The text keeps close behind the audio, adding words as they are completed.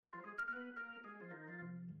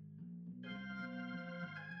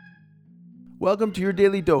Welcome to your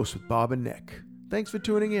Daily Dose with Bob and Nick. Thanks for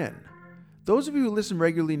tuning in. Those of you who listen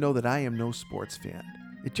regularly know that I am no sports fan.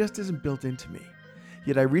 It just isn't built into me.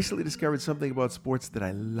 Yet I recently discovered something about sports that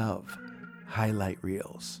I love: highlight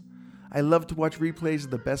reels. I love to watch replays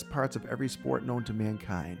of the best parts of every sport known to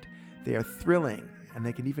mankind. They are thrilling, and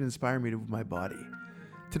they can even inspire me to move my body.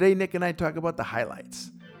 Today, Nick and I talk about the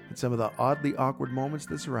highlights and some of the oddly awkward moments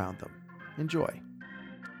that surround them. Enjoy.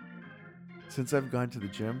 Since I've gone to the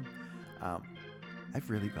gym, I've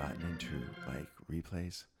really gotten into like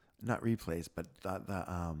replays. Not replays, but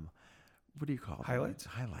the what do you call it? Highlights?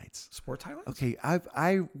 Highlights. Sports highlights? Okay,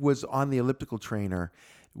 I was on the elliptical trainer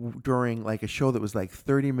during like a show that was like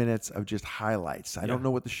 30 minutes of just highlights. I don't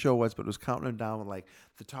know what the show was, but it was counting them down with like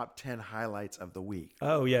the top 10 highlights of the week.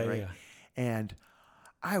 Oh, yeah, right? yeah. And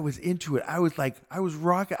I was into it. I was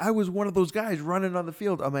rocking. I was one of those guys running on the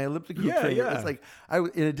field on my elliptical trainer. Yeah. It's like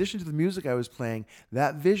in addition to the music I was playing,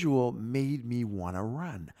 that visual made me want to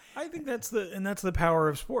run. I think that's the power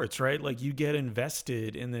of sports, right? Like you get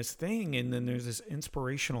invested in this thing, and then there's this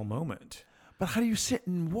inspirational moment. But how do you sit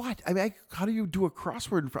and what? I mean, how do you do a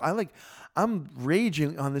crossword? I'm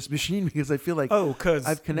raging on this machine because I feel like because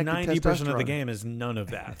I've connected 90% of the testosterone. game is none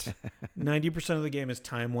of that. 90% of the game is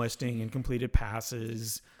time wasting, incompleted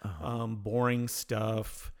passes, boring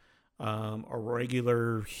stuff, a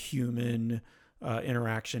regular human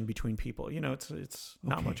interaction between people. You know, it's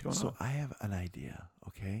not much going on. So I have an idea.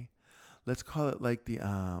 Okay, let's call it like the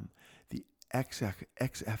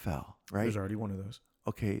XFL, right? There's already one of those.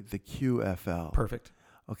 Okay, the QFL. Perfect.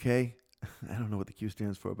 Okay, I don't know what the Q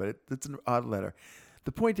stands for, but it's an odd letter.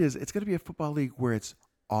 The point is, it's going to be a football league where it's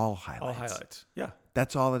all highlights. All highlights. Yeah.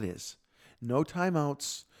 That's all it is. No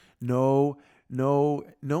timeouts. No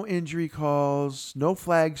injury calls. No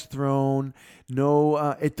flags thrown.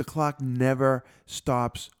 The clock never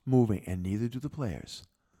stops moving, and neither do the players.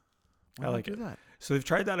 Why I like do it. that? So they've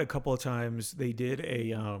tried that a couple of times. They did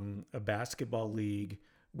a basketball league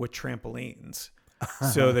with trampolines.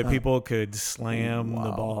 So that people could slam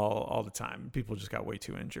the ball all the time. People just got way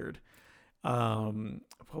too injured.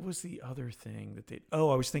 What was the other thing that they...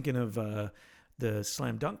 Oh, I was thinking of the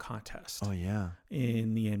slam dunk contest. Oh, yeah.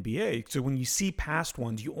 In the NBA. So when you see past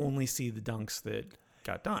ones, you only see the dunks that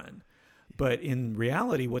got done. But in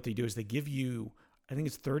reality, what they do is they give you, I think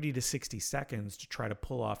it's 30 to 60 seconds to try to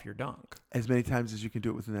pull off your dunk. As many times as you can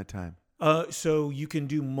do it within that time. So you can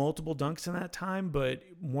do multiple dunks in that time, but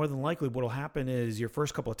more than likely what will happen is your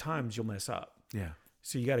first couple of times you'll mess up. Yeah.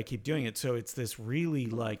 So you got to keep doing it. So it's this really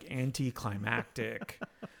like anticlimactic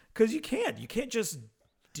because you can't just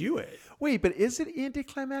do it. Wait, but is it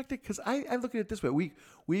anticlimactic? Because I look at it this way.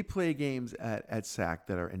 We play games at SAC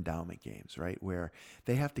that are endowment games, right? Where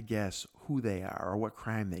they have to guess who they are or what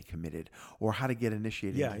crime they committed or how to get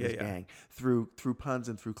initiated into this gang through puns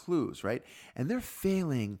and through clues, right? And they're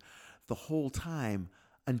failing the whole time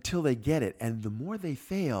until they get it. And the more they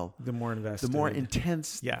fail, the more invested, the more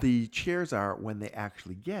intense the cheers are when they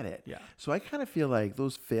actually get it. Yeah. So I kind of feel like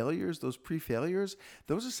those failures, those pre-failures,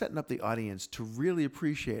 those are setting up the audience to really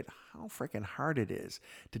appreciate how freaking hard it is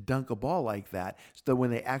to dunk a ball like that, so that when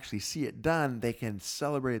they actually see it done, they can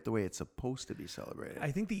celebrate it the way it's supposed to be celebrated.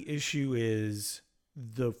 I think the issue is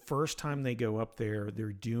the first time they go up there,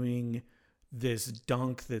 they're doing this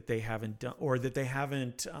dunk that they haven't done or that they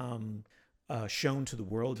haven't shown to the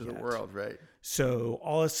world yet. The world, right? So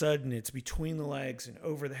all of a sudden it's between the legs and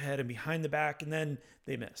over the head and behind the back, and then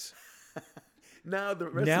they miss.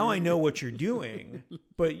 Now I know what you're doing,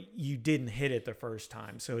 but you didn't hit it the first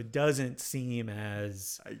time, so it doesn't seem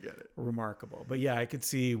as remarkable. But yeah, I could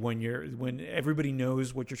see when everybody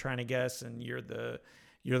knows what you're trying to guess and you're the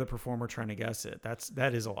performer trying to guess it.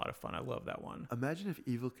 That is a lot of fun. I love that one. Imagine if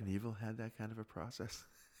Evel Knievel had that kind of a process.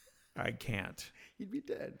 I can't. He'd be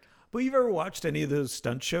dead. But you've ever watched any of those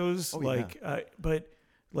stunt shows? But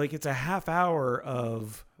it's a half hour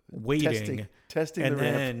of waiting, testing and the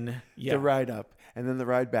ramp, then the ride up, and then the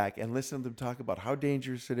ride back, and listen to them talk about how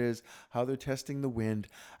dangerous it is, how they're testing the wind.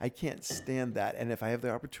 I can't stand that. And if I have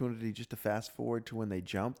the opportunity just to fast forward to when they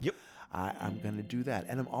jump, I'm going to do that.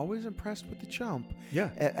 And I'm always impressed with the jump. Yeah.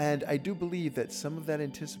 And I do believe that some of that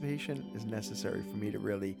anticipation is necessary for me to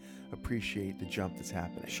really appreciate the jump that's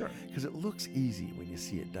happening. Sure. Because it looks easy when you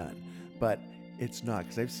see it done, but it's not.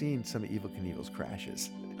 Because I've seen some of Evel Knievel's crashes.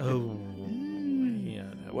 Oh, yeah.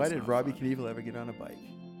 Why did Robbie Knievel ever get on a bike?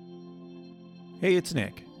 Hey, it's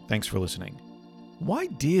Nick. Thanks for listening. Why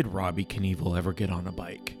did Robbie Knievel ever get on a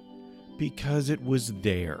bike? Because it was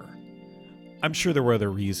there. I'm sure there were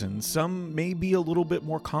other reasons. Some may be a little bit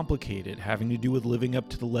more complicated, having to do with living up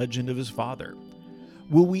to the legend of his father.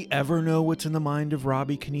 Will we ever know what's in the mind of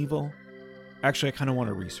Robbie Knievel? Actually, I kind of want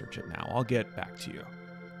to research it now. I'll get back to you.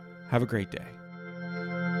 Have a great day.